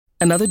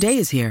Another day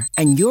is here,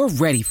 and you're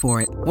ready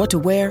for it. What to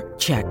wear?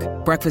 Check.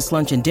 Breakfast,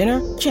 lunch, and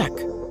dinner? Check.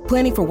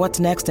 Planning for what's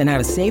next and how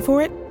to save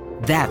for it?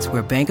 That's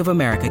where Bank of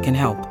America can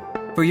help.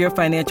 For your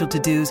financial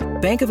to-dos,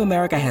 Bank of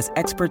America has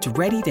experts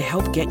ready to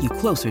help get you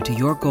closer to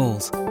your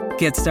goals.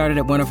 Get started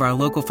at one of our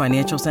local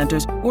financial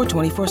centers or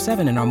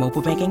 24/7 in our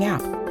mobile banking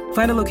app.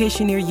 Find a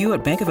location near you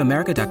at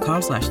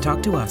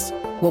bankofamerica.com/talktous.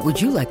 What would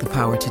you like the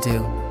power to do?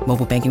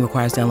 Mobile banking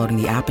requires downloading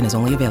the app and is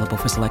only available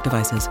for select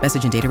devices.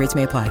 Message and data rates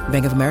may apply.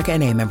 Bank of America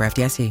N.A., member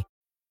FDIC.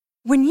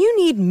 When you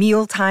need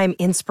mealtime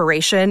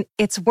inspiration,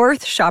 it's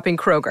worth shopping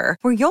Kroger,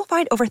 where you'll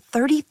find over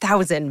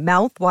 30,000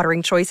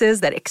 mouth-watering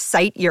choices that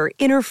excite your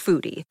inner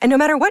foodie. And no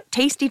matter what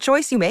tasty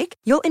choice you make,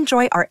 you'll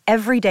enjoy our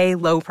everyday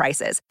low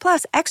prices,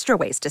 plus extra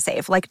ways to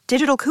save, like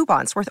digital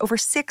coupons worth over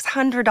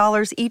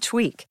 $600 each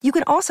week. You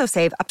can also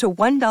save up to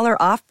 $1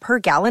 off per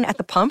gallon at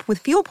the pump with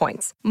fuel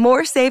points.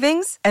 More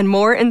savings and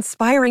more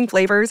inspiring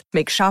flavors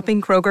make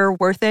shopping Kroger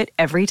worth it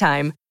every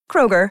time.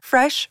 Kroger,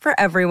 fresh for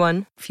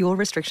everyone. Fuel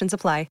restrictions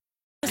apply.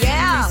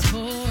 Yeah.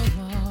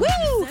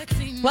 Woo!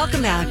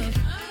 Welcome back.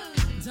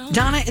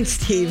 Donna and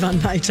Steve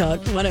on My Talk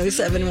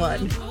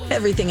 107.1.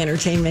 Everything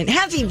Entertainment.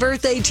 Happy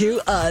birthday to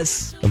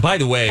us. And by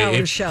the way,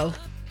 Our show.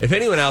 If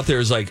anyone out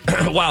there is like,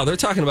 wow, they're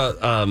talking about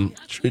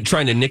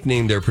trying to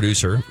nickname their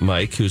producer,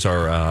 Mike, who's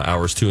our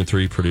hours 2 and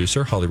 3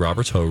 producer. Holly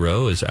Roberts,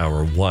 Ho-Ro, is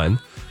hour 1.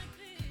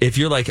 If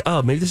you're like,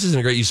 oh, maybe this isn't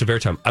a great use of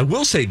airtime, I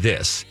will say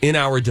this in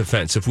our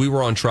defense. If we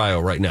were on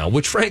trial right now,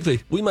 which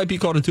frankly, we might be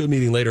called into a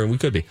meeting later and we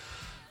could be.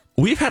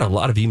 We've had a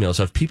lot of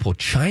emails of people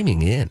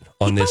chiming in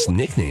on this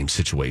nickname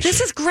situation. This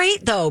is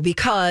great, though,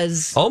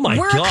 because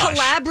we're a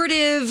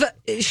collaborative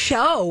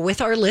show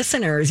with our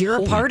listeners. You're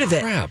a part of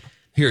it. Crap.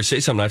 Here,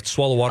 say something. I have to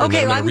swallow water.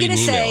 Okay, well, I'm going to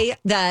say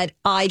that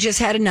I just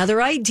had another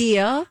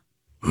idea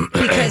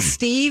because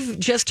Steve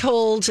just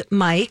told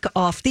Mike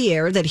off the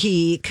air that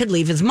he could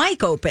leave his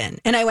mic open.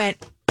 And I went,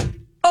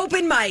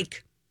 open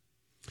mic.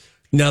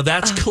 Now,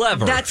 that's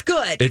clever. That's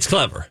good. It's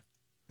clever.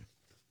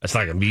 That's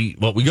not going to be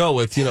what we go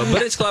with,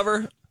 but it's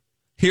clever.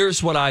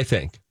 Here's what I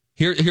think.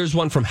 Here's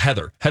one from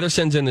Heather. Heather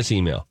sends in this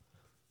email.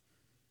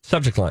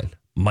 Subject line,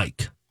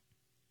 Mike.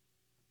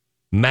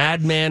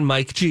 Madman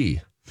Mike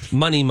G.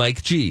 Money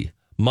Mike G.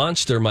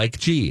 Monster Mike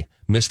G.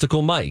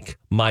 Mystical Mike.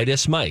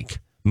 Midas Mike.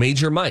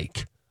 Major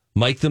Mike.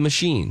 Mike the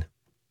Machine.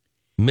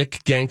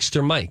 Mick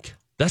Gangster Mike.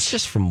 That's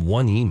just from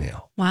one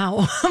email.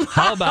 Wow.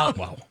 How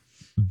about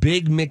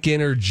Big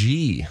McInner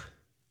G?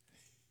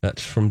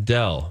 That's from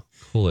Dell.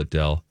 Cool it,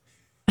 Dell.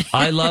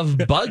 I love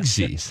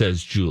Bugsy,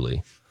 says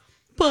Julie.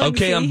 Bugsy.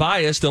 Okay, I'm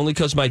biased only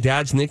because my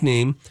dad's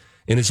nickname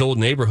in his old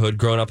neighborhood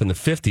growing up in the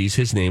 50s,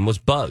 his name was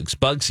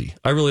Bugsy.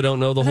 I really don't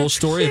know the whole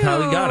story of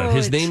how he got it.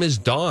 His name is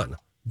Donald.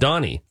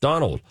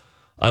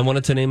 I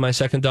wanted to name my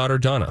second daughter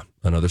Donna.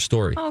 Another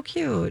story. Oh,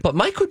 cute. But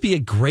Mike would be a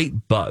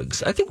great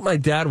Bugs. I think my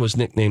dad was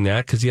nicknamed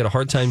that because he had a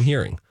hard time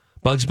hearing.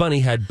 Bugs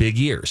Bunny had big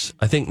ears.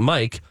 I think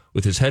Mike,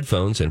 with his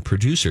headphones and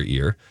producer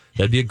ear,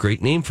 that'd be a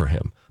great name for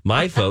him.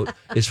 My vote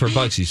is for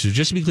Bugsy. So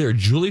just to be clear,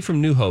 Julie from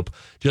New Hope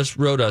just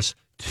wrote us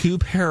 2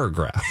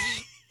 paragraphs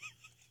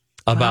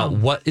about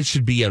what it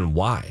should be and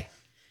why.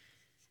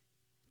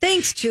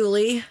 Thanks,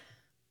 Julie.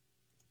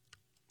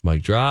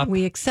 Mic drop.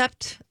 We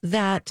accept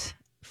that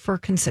for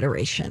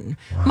consideration.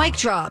 Wow. Mic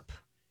drop.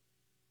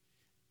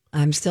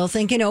 I'm still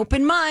thinking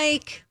open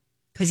mic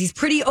because he's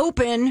pretty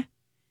open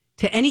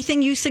to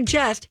anything you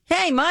suggest.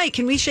 Hey, Mike,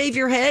 can we shave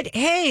your head?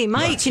 Hey,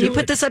 Mike, can you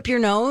put this up your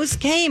nose?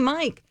 Hey,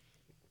 Mike.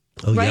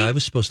 Oh, right? Yeah, I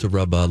was supposed to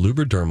rub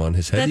Lubriderm on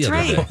his head the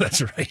other day. Oh,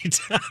 that's right.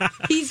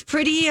 He's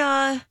pretty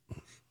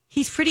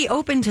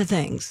open to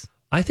things.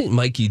 I think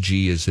Mikey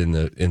G is in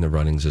the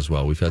runnings as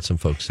well. We've had some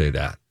folks say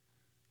that.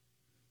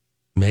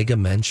 Mega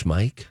Mensch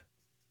Mike.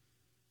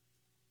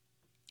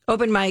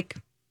 Open mic.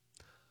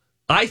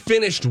 I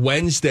finished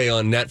Wednesday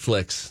on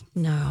Netflix.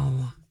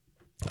 No.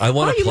 I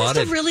want to applaud it. You must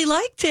have really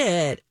liked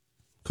it.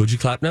 Could you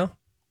clap now?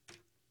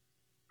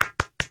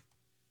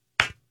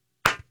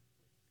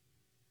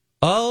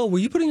 Oh, were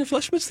you putting your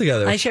flesh mitts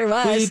together? I sure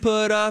was. We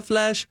put our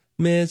flesh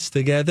mitts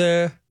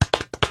together.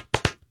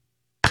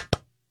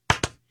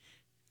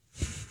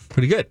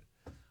 Pretty good.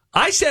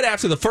 I said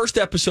after the first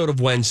episode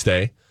of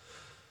Wednesday,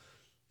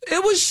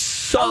 it was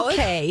solid.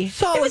 Okay.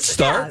 Solid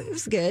start. Yeah, it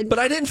was good. But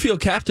I didn't feel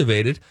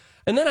captivated.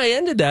 And then I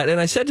ended that, and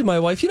I said to my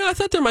wife, I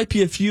thought there might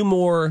be a few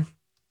more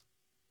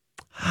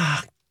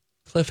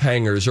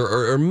cliffhangers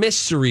or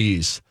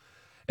mysteries.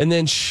 And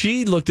then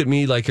she looked at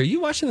me like, are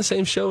you watching the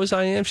same show as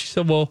I am? She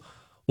said, well,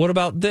 what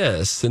about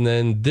this? And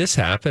then this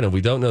happened, and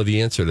we don't know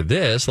the answer to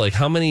this. Like,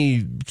 how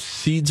many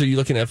seeds are you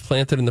looking at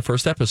planted in the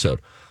first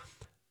episode?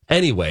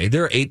 Anyway,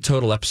 there are 8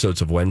 total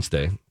episodes of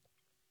Wednesday.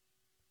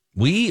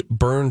 We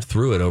burned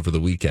through it over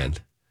the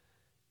weekend,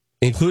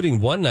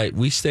 including one night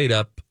we stayed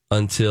up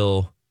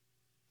until,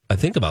 I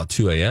think, about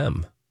 2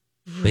 a.m.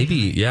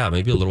 Maybe a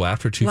little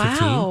after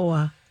 2:15.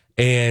 Wow.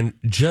 And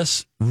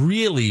just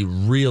really,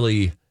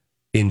 really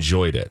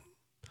enjoyed it.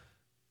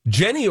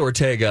 Jenny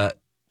Ortega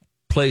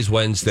plays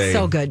Wednesday.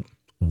 So good.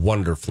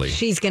 Wonderfully.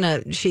 She's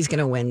gonna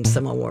win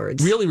some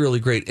awards. Really, really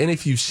great. And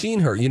if you've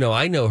seen her,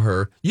 I know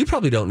her. You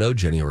probably don't know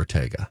Jenny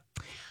Ortega.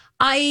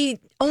 I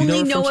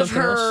only know of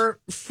her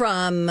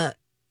from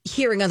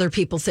hearing other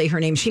people say her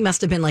name. She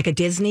must have been like a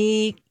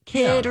Disney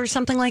kid or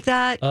something like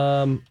that.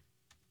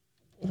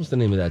 What was the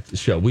name of that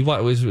show? It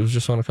was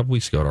just on a couple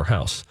weeks ago at our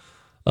house.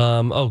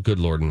 Oh, good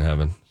Lord in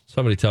heaven.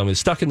 Somebody tell me.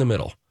 Stuck in the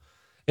Middle.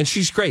 And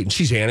she's great. And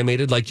she's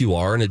animated like you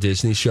are in a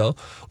Disney show.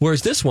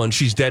 Whereas this one,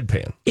 she's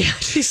deadpan. Yeah,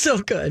 she's so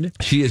good.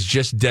 She is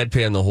just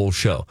deadpan the whole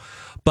show.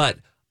 But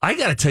I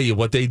got to tell you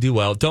what they do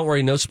well. Don't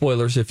worry, no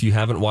spoilers if you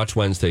haven't watched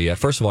Wednesday yet.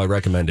 First of all, I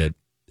recommend it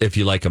if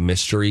you like a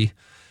mystery.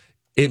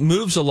 It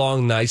moves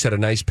along nice at a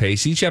nice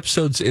pace. Each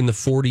episode's in the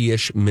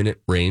 40-ish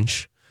minute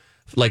range.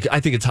 Like, I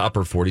think it's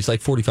upper 40s,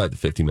 like 45 to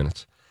 50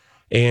 minutes.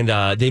 And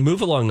they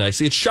move along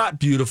nicely. It's shot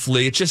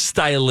beautifully. It's just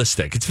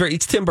stylistic.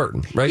 It's Tim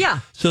Burton, right? Yeah.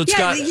 So it's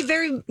got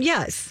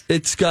yes.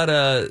 It's got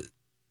a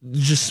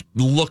just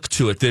look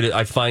to it that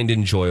I find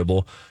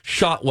enjoyable.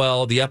 Shot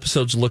well. The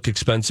episodes look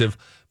expensive.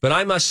 But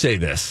I must say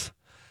this.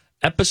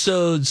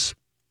 Episodes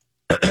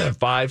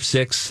 5,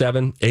 6,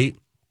 7, 8,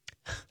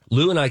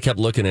 Lou and I kept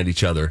looking at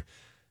each other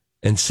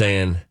and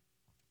saying,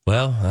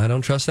 well, I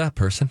don't trust that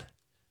person.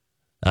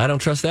 I don't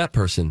trust that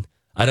person.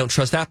 I don't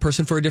trust that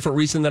person for a different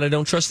reason that I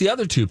don't trust the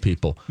other two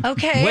people.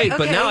 Okay. Wait,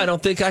 but now I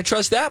don't think I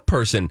trust that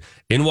person.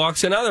 In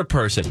walks another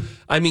person.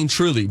 I mean,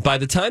 truly, by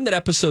the time that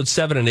episodes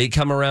 7 and 8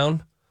 come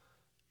around,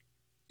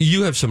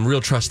 you have some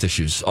real trust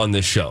issues on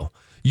this show.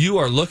 You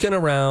are looking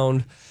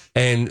around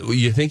and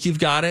you think you've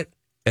got it,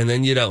 and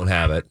then you don't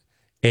have it.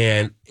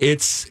 And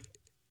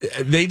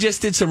they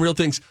just did some real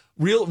things,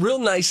 real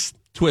nice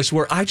twist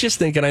where I just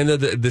think, and I know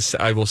that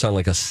I will sound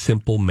like a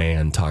simple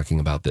man talking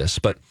about this,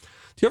 but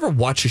do you ever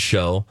watch a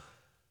show,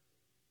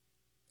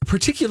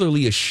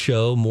 particularly a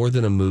show more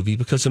than a movie?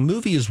 Because a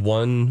movie is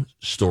one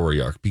story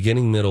arc,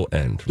 beginning, middle,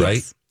 end, right?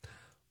 Yes.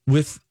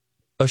 With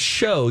a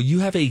show, you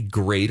have a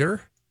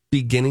greater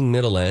beginning,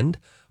 middle, end,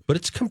 but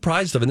it's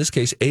comprised of, in this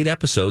case, 8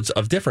 episodes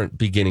of different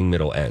beginning,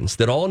 middle, ends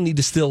that all need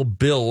to still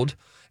build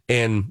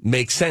and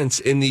make sense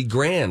in the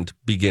grand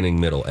beginning,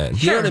 middle, end.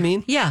 Sure. You know what I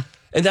mean? Yeah.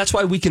 And that's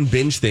why we can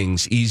binge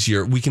things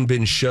easier. We can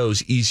binge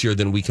shows easier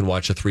than we can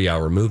watch a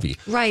 3-hour movie.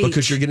 Right.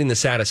 Because you're getting the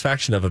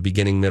satisfaction of a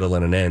beginning, middle,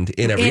 and an end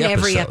in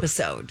every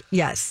episode.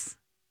 Yes.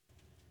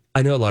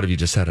 I know a lot of you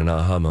just had an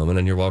aha moment,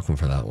 and you're welcome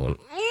for that one.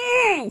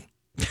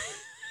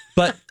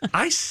 But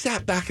I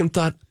sat back and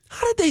thought,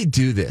 how did they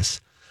do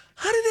this?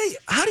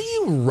 How do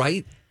you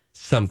write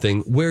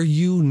something where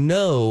you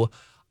know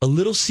a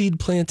little seed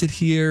planted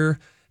here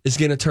is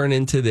going to turn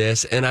into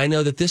this, and I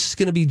know that this is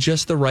going to be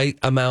just the right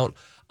amount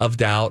of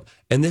doubt,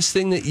 and this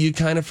thing that you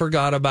kind of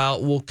forgot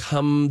about will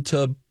come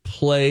to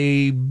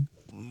play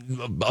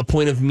a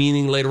point of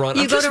meaning later on.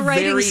 You go to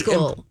writing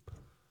school.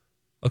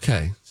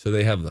 Okay, so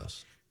they have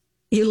those.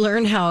 You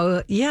learn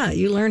how to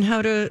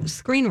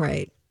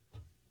screenwrite.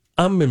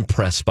 I'm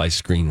impressed by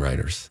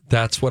screenwriters.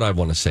 That's what I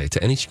want to say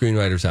to any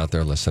screenwriters out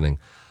there listening.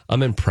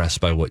 I'm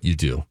impressed by what you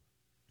do.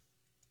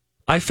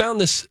 I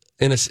found this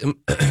in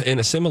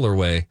a similar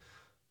way.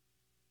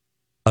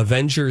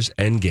 Avengers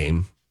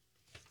Endgame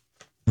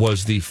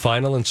was the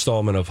final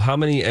installment of how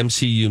many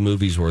MCU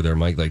movies were there,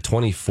 Mike? Like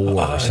 24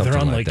 or something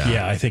they're on like that.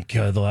 Yeah, I think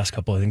the last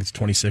couple, I think it's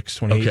 26,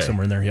 28,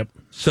 somewhere in there. Yep.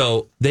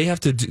 So they have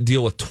to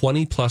deal with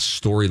 20 plus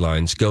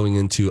storylines going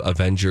into the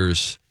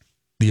Avengers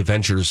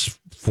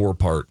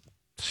 4-part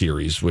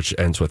series, which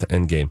ends with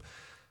Endgame.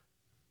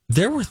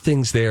 There were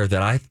things there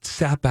that I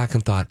sat back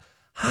and thought,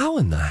 how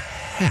in the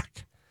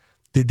heck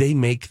did they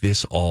make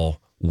this all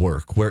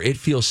work, where it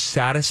feels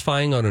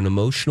satisfying on an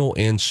emotional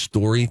and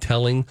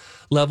storytelling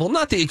level?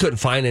 Not that you couldn't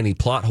find any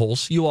plot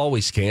holes. You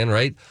always can,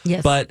 right?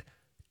 Yes. But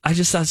I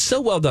just thought, so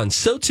well done.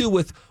 So too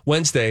with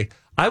Wednesday.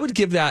 I would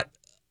give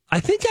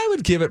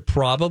it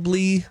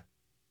probably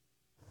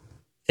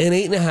an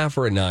 8.5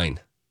 or a 9.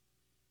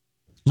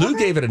 Lou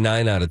gave it a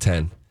 9 out of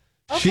 10.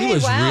 She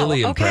was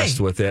really impressed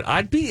with it.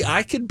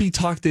 I could be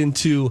talked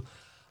into.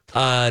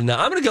 No, I'm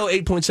going to go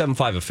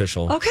 8.75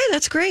 official. Okay,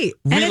 that's great.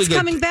 Really and it's good.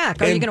 coming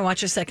back. Are you going to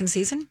watch a second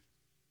season?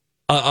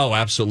 Oh,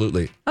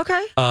 absolutely.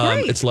 Okay,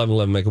 great. It's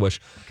 11/11 Make-A-Wish.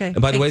 Okay,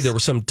 and by the way, thanks. there were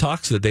some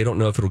talks that they don't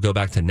know if it'll go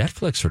back to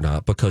Netflix or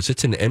not because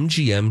it's an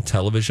MGM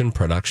television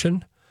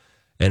production,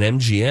 and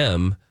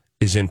MGM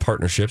is in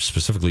partnership,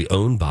 specifically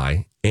owned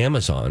by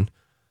Amazon.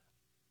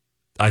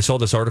 I saw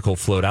this article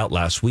float out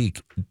last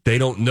week.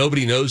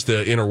 Nobody knows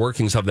the inner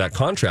workings of that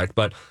contract,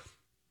 but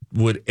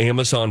would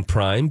Amazon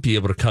Prime be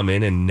able to come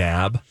in and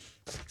nab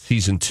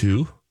season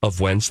 2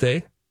 of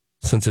Wednesday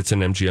since it's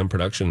an MGM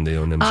production and they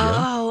own MGM?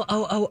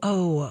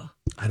 Oh.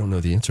 I don't know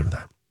the answer to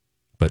that.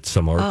 But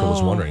some article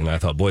was wondering. And I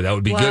thought, boy, that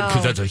would be good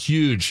because that's a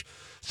huge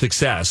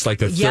success, like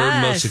the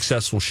third most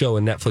successful show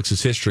in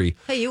Netflix's history.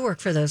 Hey, you work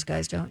for those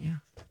guys, don't you?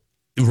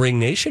 Ring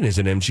Nation is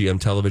an MGM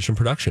television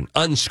production,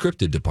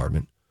 unscripted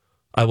department.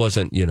 I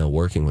wasn't,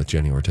 working with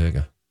Jenny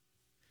Ortega.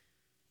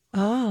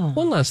 Oh.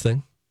 One last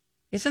thing.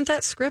 Isn't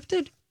that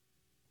scripted?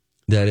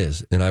 That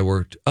is. And I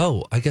worked,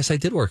 I guess I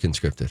did work in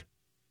scripted.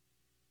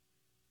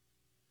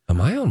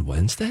 Am I on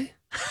Wednesday?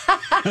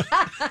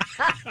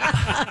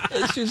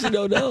 I usually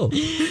don't know.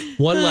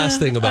 One last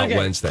thing about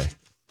Wednesday.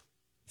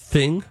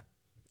 Thing.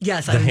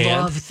 Yes, The I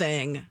hand? love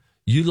Thing.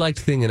 You liked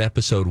Thing in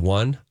episode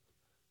 1.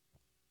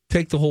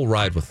 Take the whole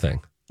ride with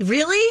Thing.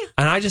 Really?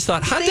 And I just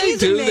thought, how did Thing they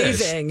do is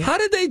amazing. this? How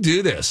did they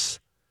do this?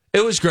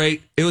 It was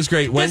great. It was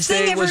great.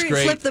 Wednesday was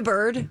great. Flip the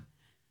bird?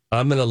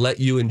 I'm going to let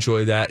you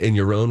enjoy that in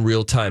your own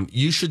real time.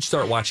 You should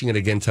start watching it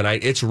again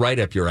tonight. It's right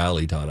up your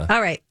alley, Donna.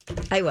 All right.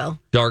 I will.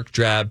 Dark,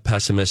 drab,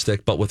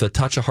 pessimistic, but with a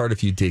touch of heart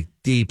if you dig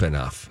deep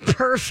enough.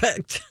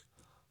 Perfect.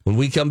 When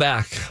we come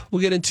back,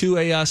 we'll get into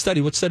a study.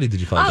 What study did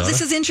you find, Donna?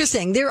 This is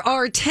interesting. There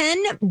are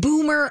 10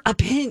 boomer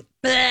opinions.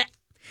 Let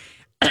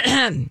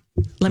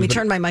me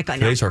turn my mic on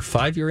now. Today's our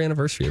 5-year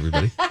anniversary,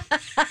 everybody.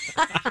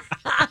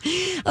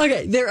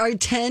 Okay, there are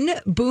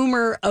 10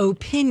 boomer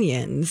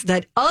opinions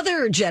that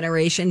other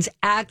generations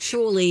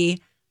actually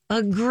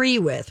agree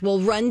with. We'll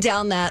run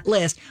down that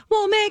list.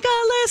 We'll make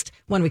a list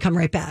when we come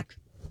right back.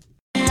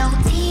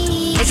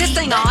 Is this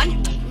thing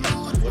on?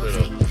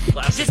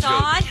 Is this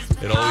on?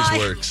 It always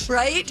works.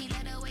 Right?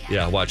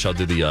 Yeah, watch. I'll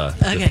do the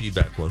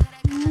feedback one.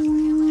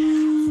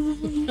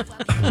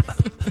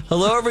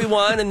 Hello,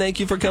 everyone, and thank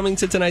you for coming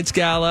to tonight's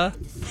gala.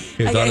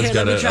 Here, Donna's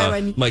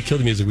got Mike, kill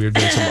the music. We were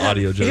doing some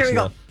audio jokes. Here we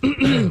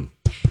go.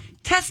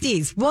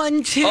 Testes,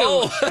 1, 2.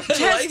 Oh,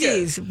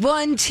 Testes, like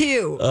 1,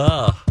 2.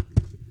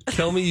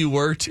 Tell me you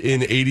worked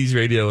in 80s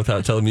radio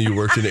without telling me you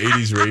worked in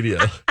 80s radio.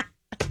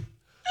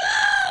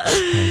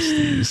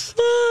 Testes.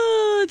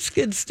 Oh, it's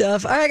good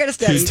stuff. All right, I got a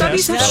study.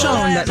 Studies have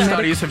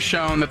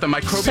shown that the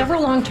microbial...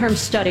 Several long-term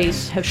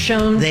studies have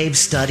shown... They've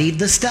studied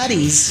the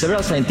studies.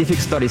 Several scientific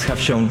studies have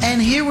shown...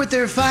 And here with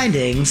their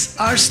findings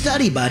are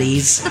study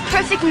buddies. The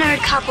perfect nerd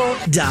couple.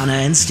 Donna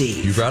and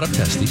Steve. You brought up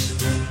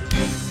testes.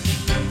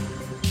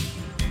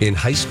 In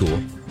high school,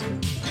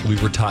 we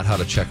were taught how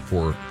to check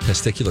for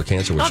testicular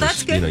cancer, which that's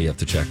is, good. you have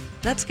to check.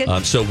 That's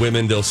good. So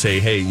women, they'll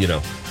say, hey,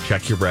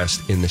 check your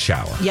breast in the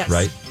shower. Yes.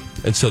 Right?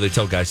 And so they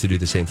tell guys to do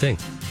the same thing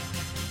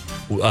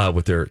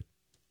with their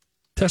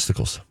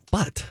testicles.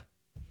 But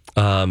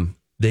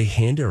they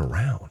hand it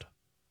around.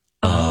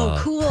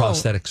 Cool.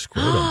 Prosthetic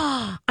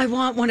scrotum. I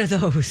want one of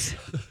those.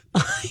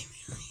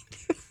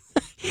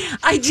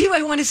 I do.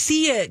 I want to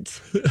see it.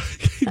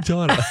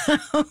 Donna.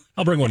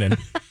 I'll bring one in.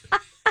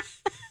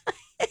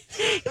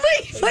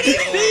 Wait, what do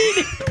you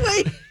mean?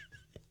 Wait.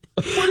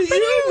 What do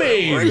you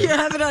mean? Or you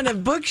have it on a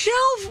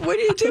bookshelf? What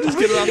do you do? Just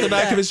get it off the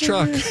back of his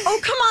truck. Oh,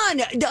 come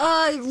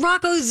on.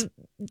 Rocco's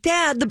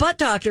dad, the butt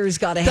doctor's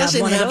got to have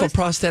Doesn't one of have those. a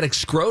prosthetic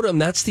scrotum.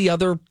 That's the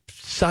other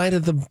side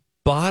of the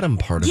bottom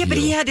part of you. Yeah, but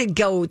he had to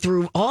go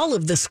through all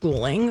of the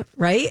schooling,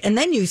 right? And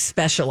then you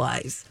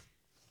specialize.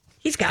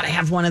 He's got to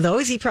have one of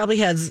those. He probably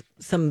has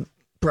some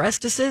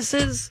breast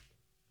assistants.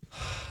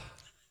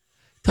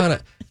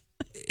 Donna,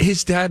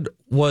 his dad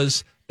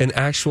was an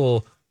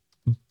actual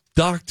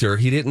doctor.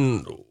 He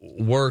didn't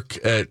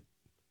work at,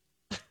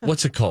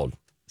 what's it called?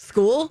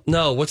 School?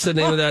 No, what's the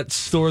name of that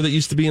store that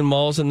used to be in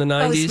malls in the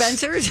 90s? Oh,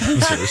 Spencer's?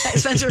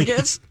 Spencer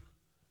Gifts?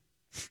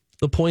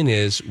 The point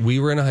is, we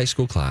were in a high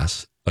school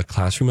class, a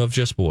classroom of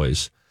just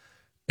boys,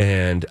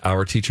 and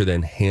our teacher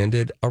then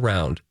handed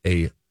around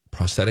a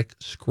prosthetic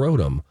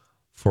scrotum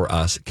for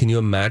us. Can you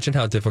imagine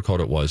how difficult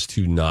it was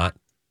to not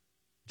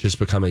just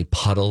become a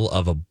puddle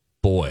of a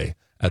boy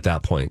at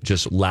that point?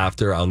 Just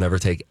laughter. I'll never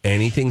take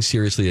anything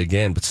seriously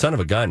again. But son of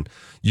a gun,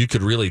 you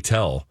could really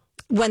tell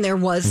when there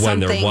was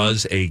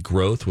a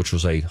growth, which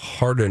was a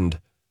hardened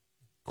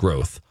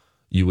growth.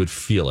 You would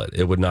feel it.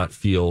 It would not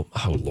feel,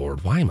 oh,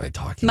 Lord, why am I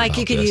talking Mike, about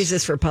you can this? use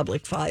this for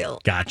public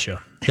file.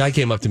 Gotcha. Guy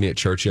came up to me at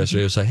church yesterday.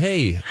 He was like,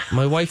 hey,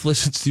 my wife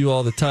listens to you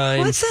all the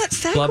time. What's that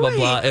segue? Blah, blah,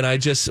 blah. And it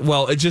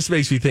just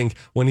makes me think,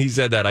 when he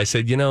said that, I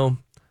said,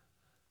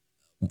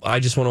 I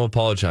just want to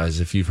apologize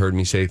if you've heard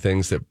me say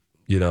things that,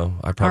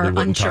 I probably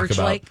wouldn't talk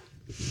about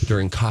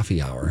during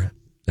coffee hour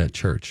at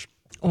church.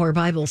 Or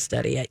Bible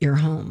study at your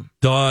home.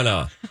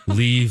 Donna,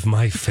 leave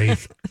my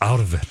faith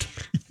out of it.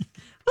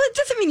 Well, it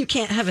doesn't mean you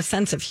can't have a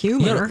sense of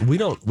humor. We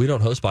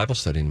don't host Bible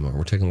study anymore.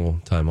 We're taking a little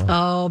time off.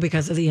 Oh,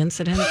 because of the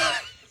incident?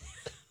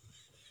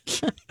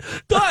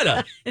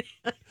 Donna,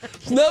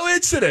 no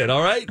incident,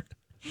 all right?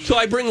 So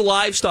I bring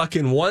livestock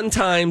in one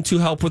time to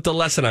help with the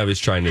lesson I was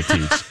trying to teach.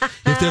 You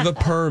have to have a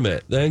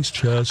permit. Thanks,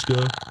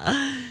 Chaska.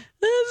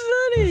 That's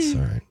funny. That's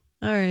all right.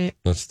 All right.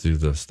 Let's do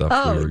the stuff.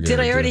 Oh, did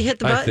I already hit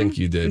the button? I think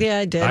you did. Yeah,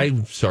 I did.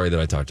 I'm sorry that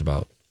I talked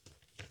about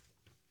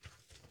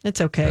It's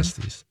okay.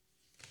 testes.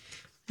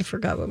 I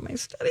forgot what my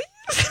study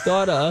is.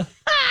 Donna,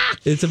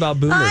 it's about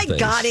boomer things. I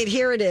got it.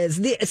 Here it is.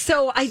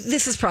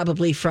 This is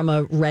probably from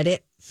a Reddit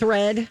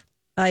thread,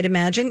 I'd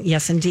imagine.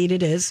 Yes, indeed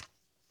it is.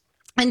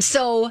 And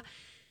so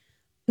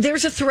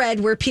there's a thread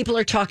where people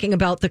are talking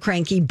about the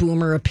cranky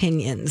boomer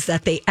opinions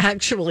that they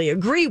actually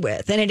agree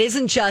with. And it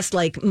isn't just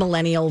like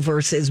millennial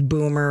versus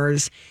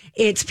boomers.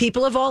 It's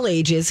people of all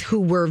ages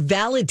who were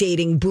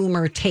validating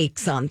boomer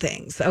takes on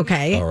things.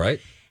 Okay. All right.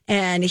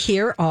 And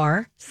here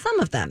are some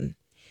of them.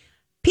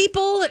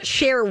 People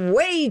share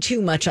way too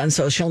much on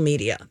social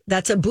media.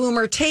 That's a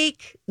boomer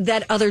take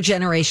that other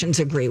generations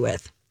agree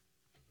with.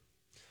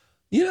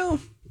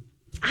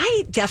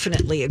 I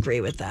definitely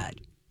agree with that.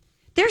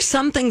 There's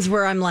some things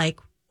where I'm like,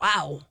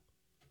 wow,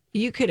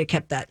 You could have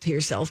kept that to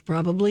yourself,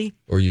 probably.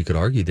 Or you could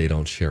argue they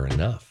don't share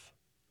enough.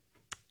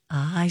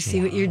 I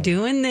see what you're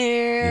doing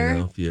there. You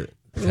know, if you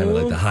kind of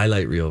like the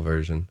highlight reel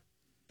version.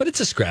 But it's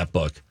a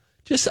scrapbook.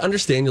 Just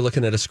understand you're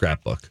looking at a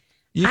scrapbook.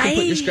 You can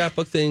put your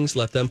scrapbook things,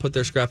 let them put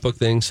their scrapbook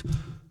things.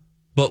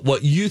 But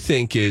what you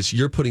think is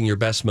you're putting your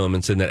best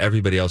moments and that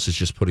everybody else is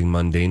just putting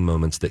mundane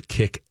moments that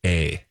kick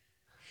A.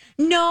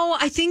 No,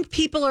 I think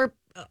people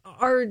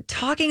are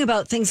talking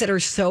about things that are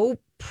so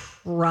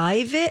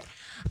private.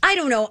 I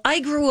don't know. I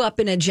grew up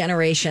in a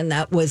generation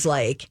that was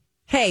like,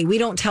 hey, we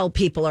don't tell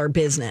people our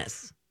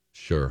business.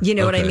 Sure. You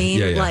know what I mean?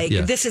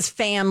 Yeah. This is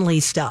family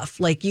stuff.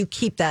 Like, you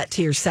keep that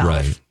to yourself.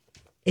 Right.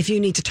 If you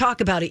need to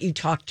talk about it, you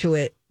talk to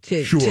it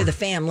to the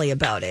family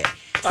about it.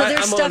 So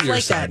there's I'm stuff on your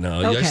like side that.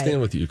 now. Okay. I stand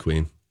with you,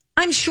 Queen.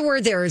 I'm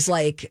sure there's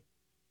like,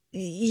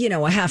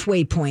 a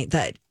halfway point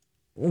that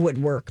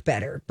would work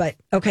better. But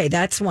okay,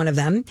 that's one of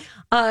them.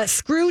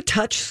 Screw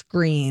touch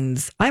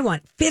screens. I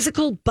want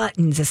physical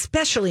buttons,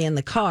 especially in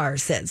the car,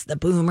 says the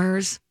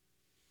boomers.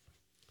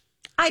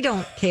 I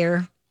don't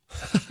care.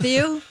 Do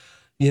you?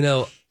 You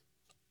know,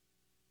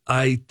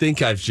 I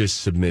think I've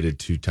just submitted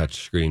to touch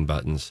screen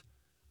buttons.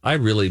 I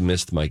really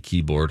missed my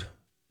keyboard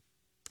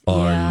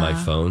on my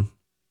phone.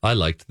 I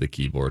liked the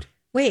keyboard.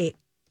 Wait,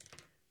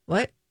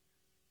 what?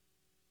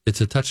 It's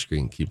a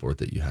touchscreen keyboard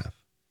that you have.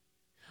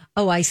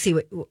 Oh, I see.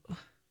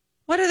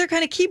 What other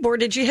kind of keyboard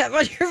did you have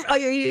on your? Are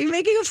you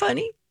making it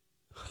funny?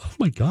 Oh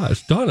my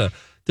gosh, Donna!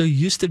 There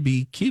used to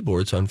be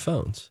keyboards on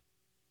phones.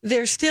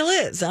 There still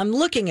is. I'm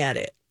looking at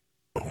it.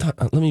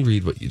 Let me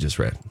read what you just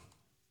read.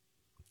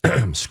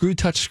 Screw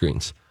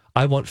touchscreens.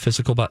 I want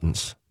physical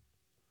buttons.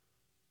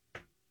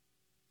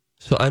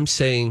 So I'm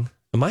saying,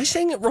 am I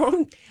saying it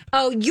wrong?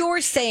 Oh,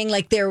 you're saying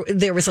like there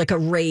was like a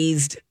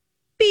raised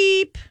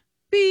beep,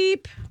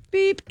 beep,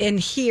 beep, and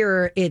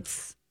here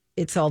it's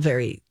all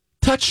very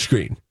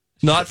touchscreen,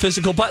 not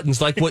physical buttons,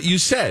 like what you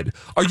said.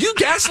 Are you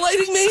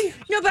gaslighting me?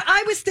 No, but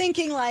I was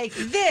thinking like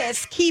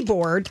this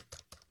keyboard.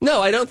 No,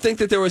 I don't think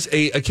that there was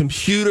a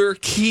computer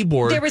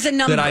keyboard. There was a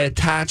number that I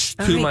attached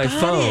to my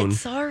phone.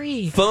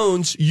 Sorry.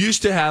 Phones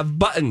used to have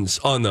buttons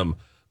on them,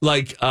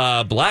 like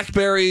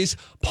Blackberries,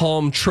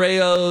 Palm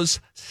Treos,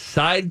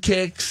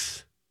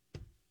 Sidekicks.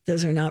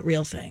 Those are not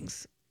real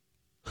things.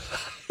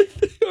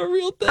 They are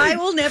real things. I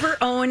will never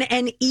own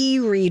an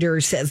e-reader,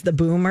 says the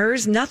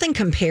boomers. Nothing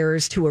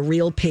compares to a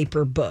real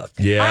paper book.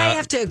 Yeah, I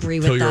have to agree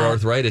with that. Until your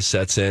arthritis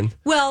sets in.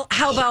 Well,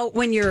 how about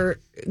when your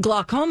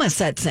glaucoma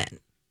sets in?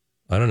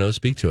 I don't know.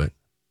 Speak to it.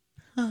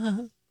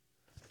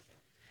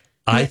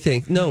 I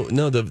think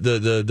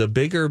the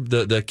bigger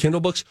the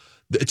Kindle books.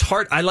 It's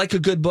hard. I like a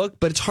good book,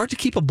 but it's hard to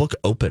keep a book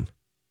open.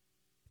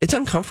 It's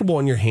uncomfortable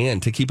in your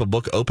hand to keep a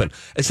book open.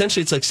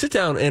 Essentially, it's like sit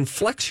down and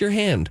flex your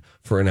hand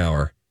for an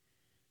hour.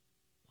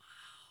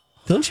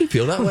 Don't you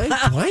feel that way?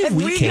 Wow. Do I have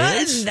weak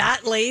hands?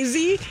 That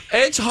lazy?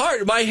 It's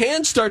hard. My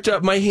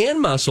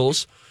hand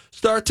muscles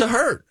start to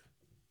hurt.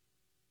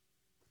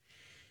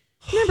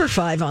 Number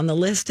 5 on the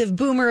list of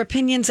boomer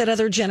opinions that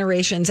other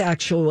generations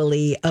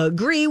actually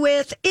agree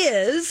with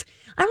is,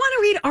 I want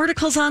to read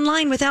articles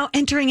online without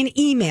entering an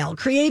email,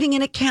 creating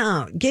an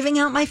account, giving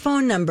out my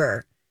phone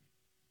number.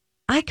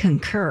 I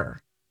concur.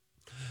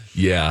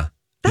 Yeah.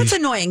 That's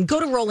annoying. Go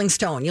to Rolling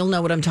Stone. You'll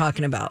know what I'm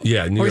talking about.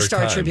 Yeah, New York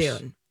Star Times.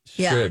 Tribune.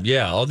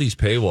 Yeah, all these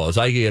paywalls.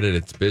 I get it.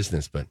 It's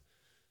business, but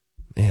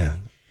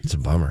man, it's a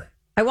bummer.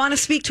 I want to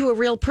speak to a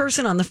real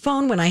person on the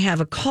phone when I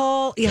have a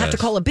call. You have to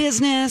call a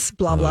business,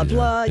 blah, blah,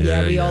 blah.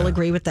 Yeah, we all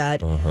agree with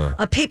that.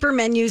 Paper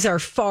menus are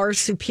far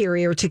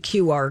superior to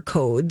QR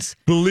codes.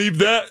 Believe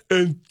that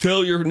and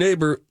tell your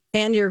neighbor.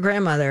 And your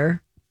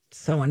grandmother.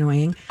 So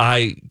annoying.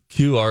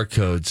 QR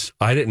codes.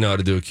 I didn't know how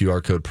to do a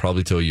QR code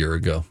probably till a year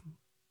ago.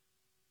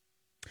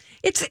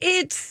 It's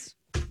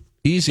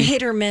easy.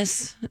 Hit or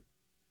miss.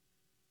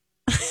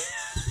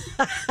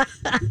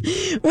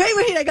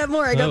 Wait, I got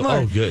more.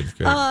 Oh, good.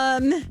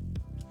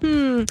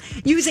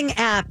 Using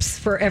apps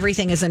for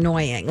everything is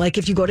annoying. Like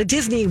if you go to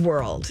Disney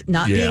World,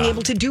 not being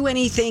able to do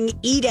anything,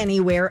 eat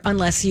anywhere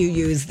unless you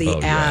use the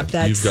app.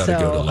 That's You've got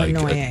to go to like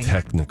annoying. a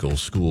technical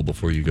school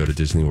before you go to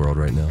Disney World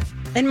right now.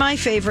 And my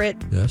favorite,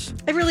 yes,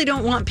 I really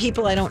don't want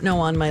people I don't know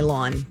on my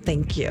lawn.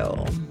 Thank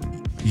you.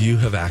 You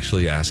have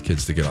actually asked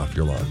kids to get off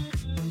your lawn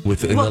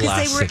within the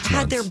last 6 months. They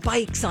had their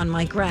bikes on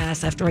my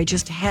grass after I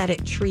just had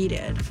it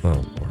treated.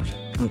 Oh, Lord.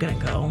 I'm going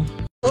to go.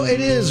 Well,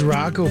 it is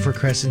Rocco for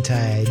Crescent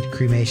Tide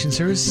Cremation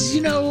Services.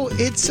 You know,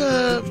 it's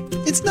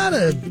not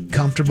a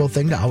comfortable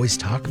thing to always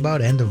talk about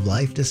end of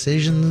life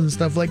decisions and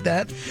stuff like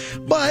that.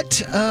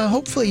 But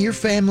hopefully your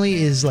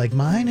family is like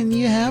mine and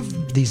you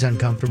have these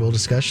uncomfortable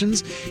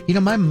discussions. You know,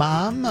 my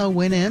mom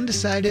went in,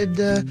 decided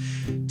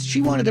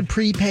she wanted to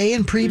prepay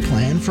and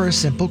pre-plan for a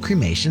simple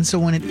cremation. So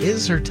when it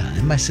is her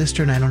time, my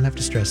sister and I don't have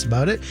to stress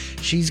about it.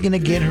 She's going to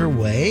get her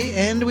way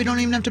and we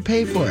don't even have to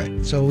pay for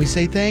it. So we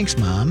say, thanks,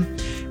 Mom.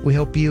 We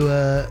hope you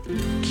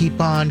keep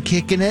on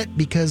kicking it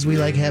because we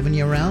like having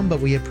you around, but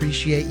we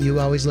appreciate you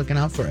always looking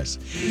out for us.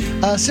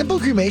 Simple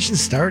cremations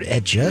start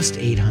at just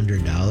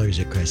 $800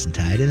 at Crescent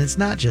Tide, and it's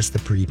not just the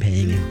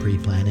prepaying and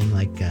pre-planning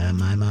like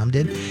my mom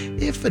did.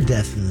 if a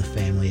death in the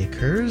family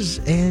occurs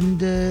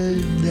and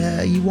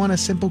you want a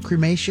simple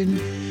cremation,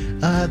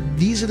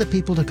 these are the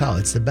people to call.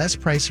 It's the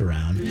best price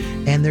around,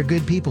 and they're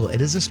good people.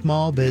 It is a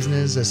small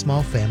business, a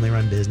small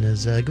family-run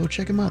business. Go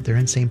check them out. They're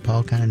in St.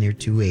 Paul, kind of near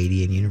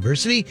 280 and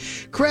University.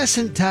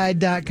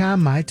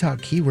 CrescentTide.com, my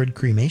talk, keyword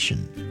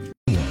cremation.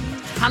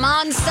 Come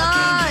on,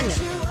 son.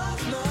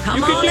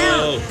 Come on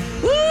out.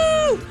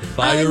 Woo!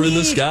 Fire in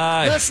the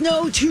sky. The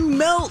snow to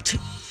melt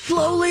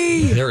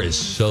slowly. There is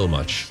so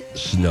much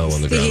snow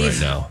on the ground right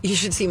now. You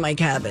should see my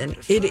cabin.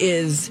 It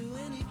is.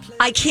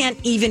 I can't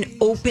even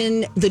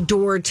open the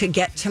door to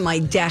get to my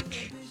deck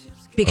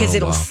because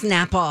it'll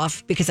snap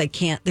off because I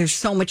can't. There's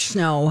so much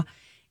snow.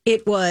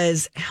 It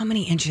was, how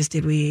many inches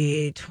did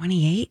we?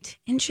 28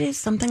 inches,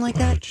 something like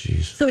that.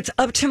 So it's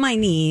up to my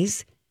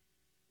knees.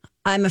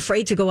 I'm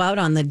afraid to go out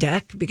on the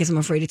deck because I'm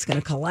afraid it's going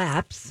to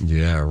collapse.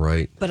 Yeah,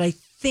 right. But I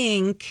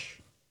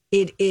think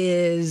it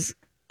is,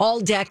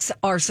 all decks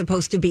are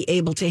supposed to be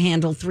able to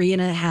handle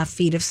 3.5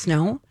 feet of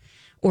snow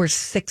or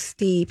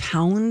 60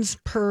 pounds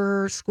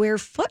per square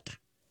foot,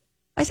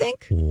 I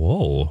think.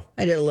 Whoa.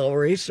 I did a little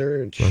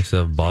research. Nice to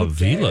have Bob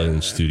Vila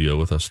in studio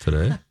with us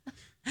today.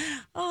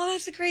 Oh,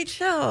 that's a great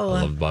show.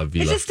 I love Bob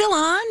Vila. Is it still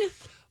on?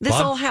 This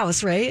old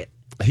house, right?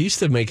 He used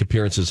to make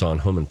appearances on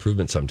Home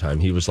Improvement sometime.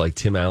 He was like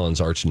Tim Allen's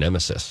arch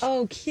nemesis.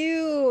 Oh,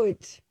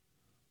 cute.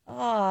 Oh,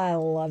 I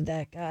love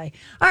that guy.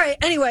 All right.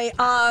 Anyway, Wait,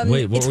 what were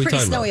we it's pretty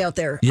talking snowy about? out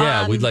there.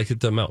 Yeah, we'd like it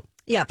to melt.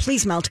 Yeah,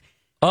 please melt.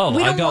 Oh,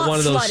 we don't I got want one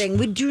of those. flooding.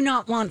 We do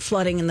not want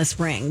flooding in the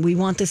spring. We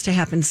want this to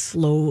happen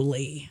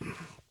slowly.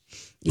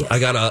 Yes. I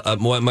got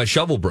my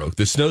shovel broke.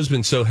 The snow's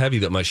been so heavy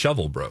that my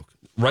shovel broke.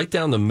 Right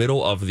down the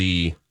middle of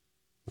the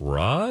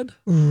rod.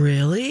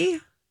 Really?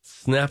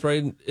 Snapped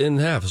right in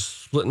half,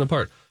 splitting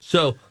apart.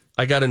 So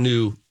I got a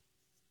new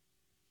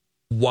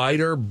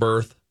wider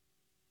berth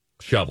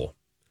shovel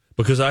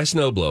because I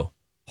snowblow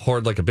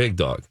hard like a big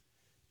dog.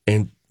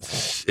 And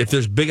if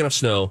there's big enough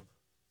snow,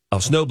 I'll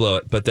snowblow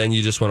it, but then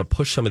you just want to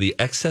push some of the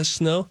excess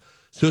snow.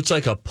 So it's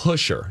like a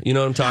pusher. You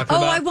know what I'm talking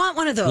about? Oh, I want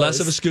one of those. Less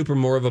of a scooper,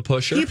 more of a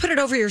pusher. You put it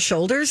over your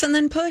shoulders and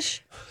then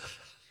push?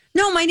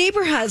 No, my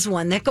neighbor has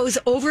one that goes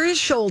over his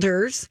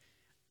shoulders.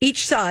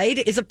 Each side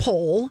is a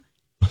pole,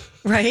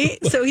 right?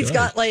 So he's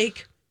got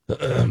like,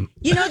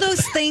 you know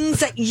those things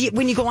that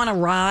when you go on a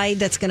ride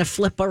that's going to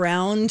flip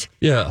around?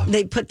 Yeah.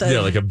 They put the...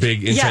 Yeah, like a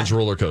big, intense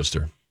roller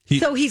coaster.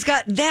 So he's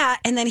got that,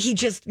 and then he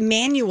just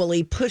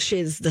manually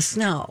pushes the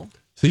snow.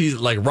 So he's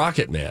like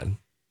Rocket Man,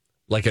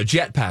 like a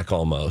jetpack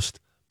almost,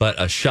 but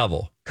a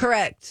shovel.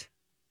 Correct.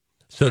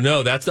 So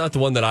no, that's not the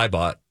one that I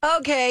bought.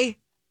 Okay.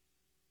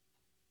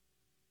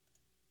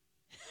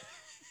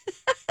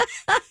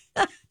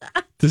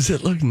 Does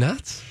it look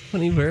nuts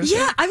when he wears it?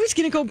 Yeah, I was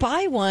going to go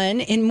buy one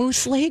in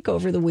Moose Lake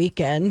over the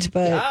weekend,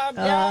 but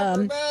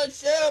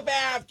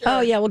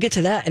oh yeah, we'll get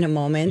to that in a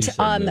moment.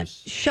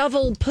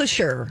 Shovel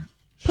pusher.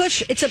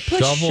 It's a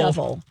push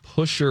shovel.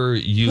 Pusher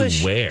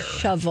wear.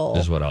 Shovel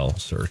is what I'll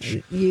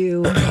search.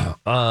 Maybe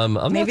I'm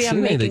not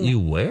seeing any that you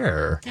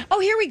wear. Oh,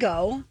 here we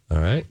go. All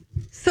right.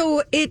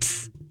 So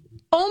it's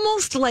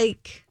almost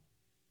like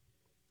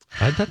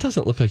that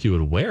doesn't look like you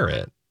would wear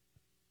it.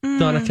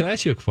 Donna, can I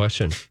ask you a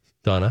question?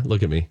 Donna,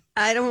 look at me.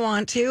 I don't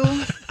want to.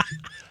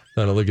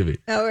 Donna, look at me.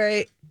 All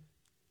right.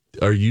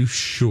 Are you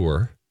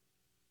sure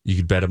you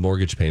could bet a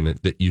mortgage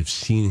payment that you've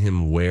seen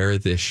him wear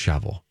this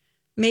shovel?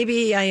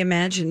 Maybe I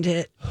imagined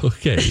it.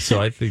 Okay, so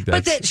I think that's...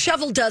 But that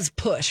shovel does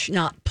push,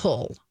 not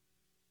pull.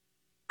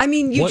 I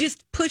mean, you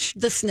just push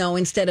the snow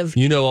instead of...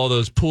 You know all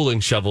those pooling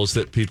shovels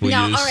that people use?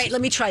 All right,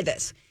 let me try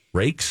this.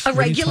 Rakes? A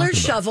regular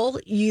shovel,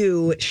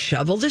 you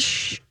shovel the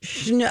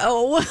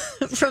snow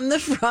from the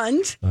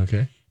front.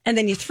 Okay. And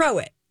then you throw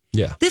it.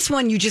 Yeah. This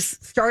one, you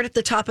just start at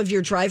the top of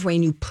your driveway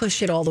and you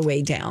push it all the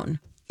way down.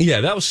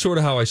 Yeah, that was sort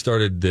of how I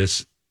started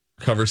this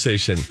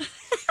conversation.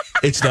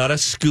 It's not a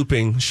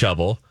scooping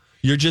shovel.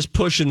 You're just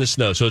pushing the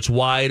snow. So it's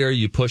wider.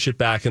 You push it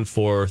back and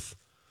forth.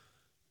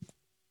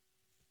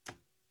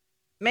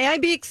 May I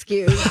be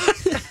excused?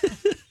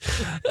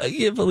 I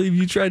can't believe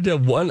you tried to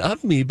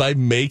one-up me by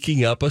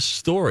making up a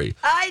story.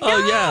 I know.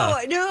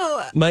 Oh, yeah.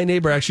 No. My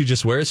neighbor actually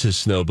just wears his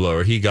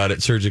snowblower. He got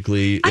it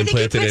surgically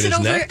implanted in his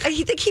neck. I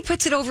think he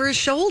puts it over his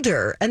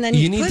shoulder and then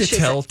you need to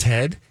tell it.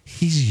 Ted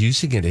he's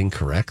using it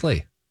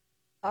incorrectly.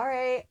 All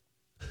right.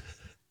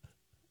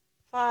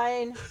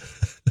 Fine.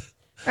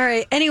 All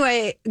right.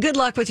 Anyway, good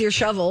luck with your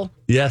shovel.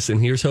 Yes,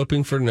 and here's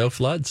hoping for no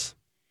floods.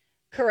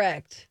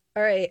 Correct.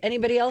 All right.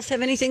 Anybody else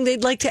have anything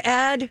they'd like to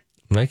add?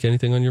 Mike,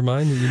 anything on your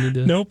mind that you need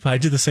to... Nope, I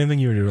did the same thing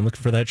you were doing,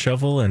 looking for that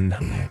shovel, and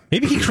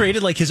maybe he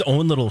created like his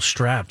own little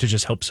strap to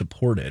just help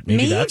support it.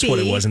 Maybe that's what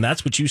it was, and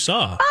that's what you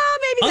saw.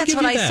 Maybe that's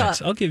what I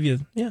saw. I'll give you,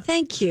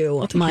 Thank you,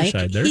 I'll take Mike.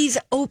 your side there. He's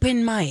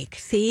open mic.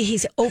 See,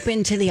 he's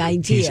open to the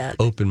idea. He's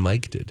open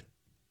mic'd.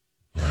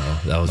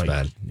 Wow, that was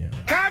bad. Yeah.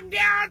 Come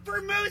down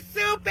for moose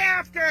soup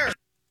after.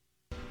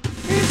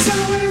 It's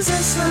always a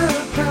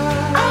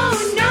surprise.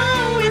 Oh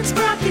no, it's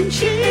broccoli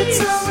cheese. It's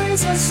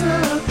always a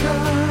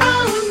surprise.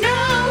 Oh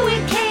no,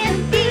 it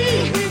can't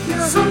be. With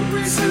your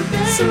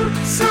soup,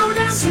 so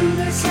down to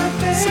the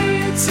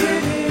cafe, it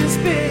is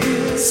big.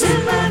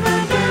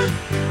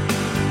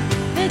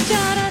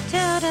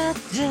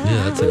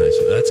 That's a nice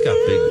one. That's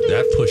got big.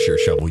 That pusher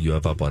shovel you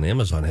have up on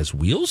Amazon has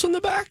wheels on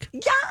the back.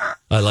 Yeah.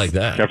 I like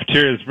that.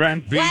 Cafeteria's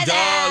Brent. Big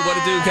dog. What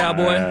to do,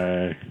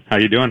 cowboy? How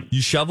you doing?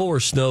 You shovel or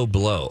snow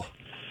blow?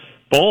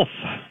 Both.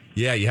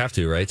 Yeah, you have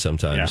to, right?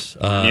 Sometimes.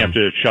 Yeah. You have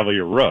to shovel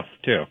your roof,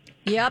 too.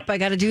 Yep, I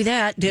got to do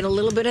that. Did a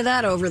little bit of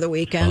that over the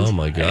weekend. Oh,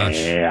 my gosh.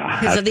 Yeah.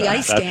 Because of the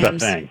ice dams. That's the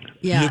thing.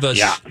 Yeah. Do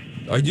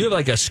you have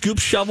like a scoop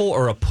shovel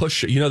or a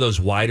push? You know those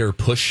wider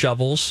push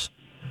shovels?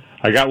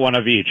 I got one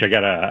of each. I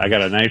got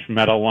a nice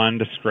metal one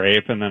to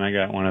scrape, and then I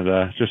got one of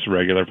the just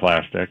regular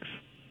plastics.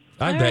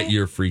 I bet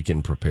you're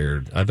freaking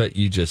prepared. I bet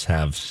you just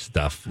have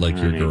stuff like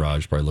your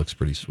garage probably looks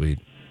pretty sweet.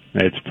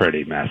 It's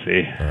pretty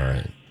messy. All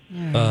right.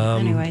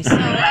 Anyway, so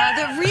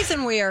the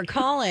reason we are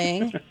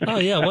calling. Oh,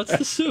 yeah. What's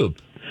the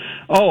soup?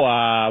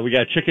 Oh, we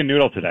got chicken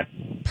noodle today.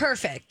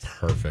 Perfect.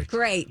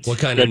 Great. What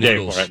kind Good of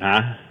noodles? day for it,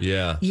 huh?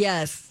 Yeah.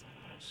 Yes.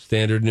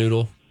 Standard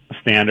noodle?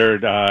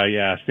 Standard,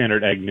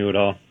 standard egg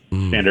noodle,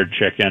 standard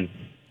chicken,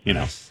 you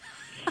know.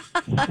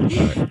 All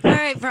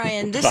right,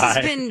 Brian. This has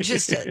been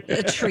just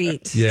a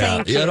treat. Yeah.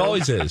 Thank you. It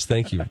always is.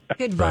 Thank you.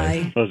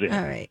 Goodbye. All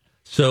right.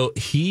 So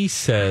he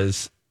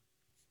says,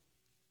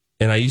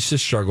 and I used to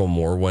struggle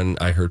more when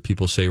I heard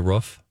people say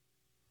roof.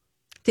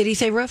 Did he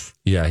say roof?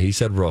 Yeah, he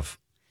said roof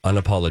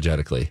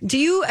unapologetically. Do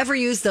you ever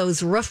use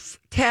those roof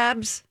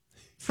tabs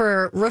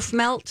for roof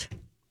melt?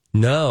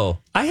 No,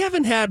 I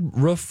haven't had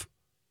roof.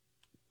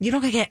 You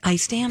don't get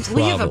ice dams?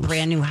 Problems. We have a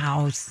brand new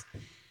house.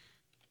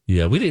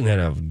 Yeah, we didn't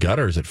have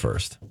gutters at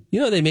first. You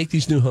know, they make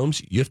these new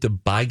homes. You have to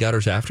buy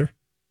gutters after.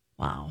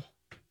 Wow.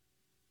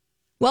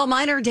 Well,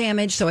 mine are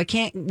damaged, so I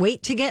can't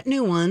wait to get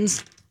new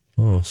ones.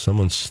 Oh,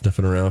 someone's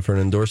sniffing around for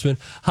an endorsement.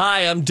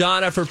 Hi, I'm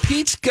Donna for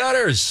Pete's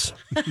Gutters.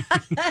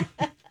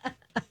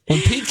 When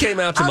Pete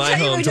came out to my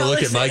home to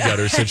look at my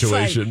gutter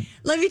situation.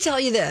 Let me tell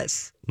you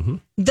this.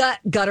 That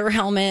gutter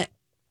helmet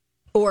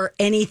or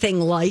anything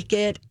like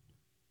it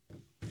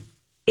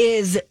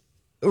is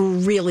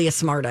really a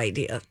smart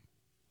idea.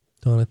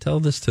 Donna, tell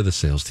this to the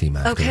sales team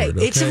afterward.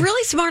 Okay, it's a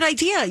really smart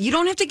idea. You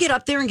don't have to get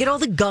up there and get all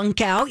the gunk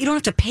out. You don't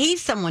have to pay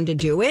someone to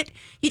do it.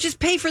 You just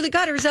pay for the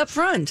gutters up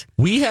front.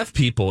 We have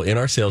people in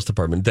our sales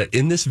department that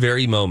in this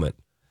very moment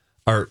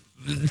are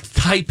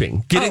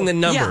typing, getting the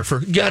number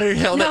for gutter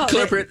helmet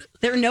culprit.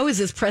 Their nose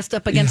is pressed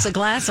up against the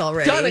glass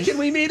already. Donna, can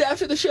we meet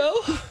after the show?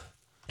 Do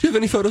you have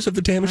any photos of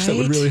the damage that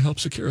would really help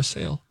secure a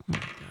sale? Oh,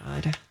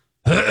 my God.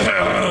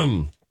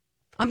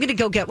 I'm going to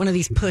go get one of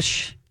these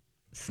push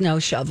snow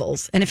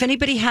shovels. And if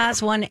anybody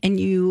has one and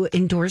you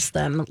endorse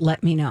them,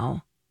 let me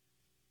know.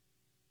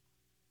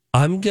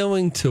 I'm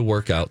going to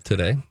work out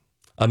today.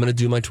 I'm going to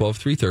do my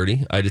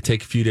 12-3-30. I had to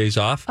take a few days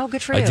off. Oh,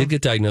 good for you. I did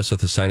get diagnosed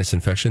with a sinus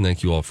infection.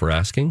 Thank you all for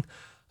asking.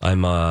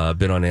 I'm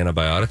been on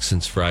antibiotics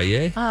since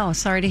Friday. Oh,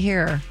 sorry to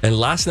hear. And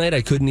last night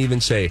I couldn't even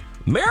say,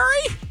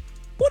 Mary,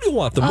 what do you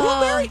want? The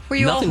Blueberry? Were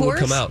you Nothing all would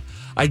hoarse? come out.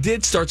 I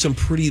did start some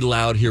pretty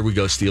loud "Here we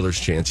go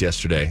Steelers" chants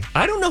yesterday.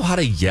 I don't know how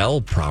to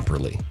yell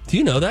properly. Do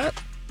you know that?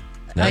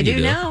 Now I you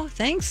do now.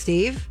 Thanks,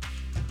 Steve.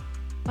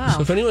 Wow.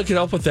 So if anyone can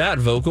help with that,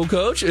 vocal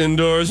coach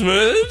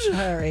endorsement.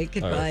 All right,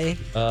 goodbye.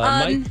 All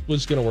right. Mike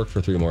was going to work for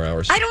 3 more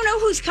hours. I don't know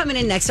who's coming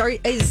in next.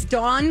 Is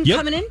Dawn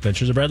coming in?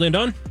 Adventures of Bradley and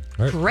Dawn.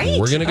 All right. Great.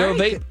 We're going to go All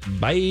right. vape.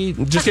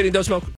 Bye. Just kidding. Don't smoke.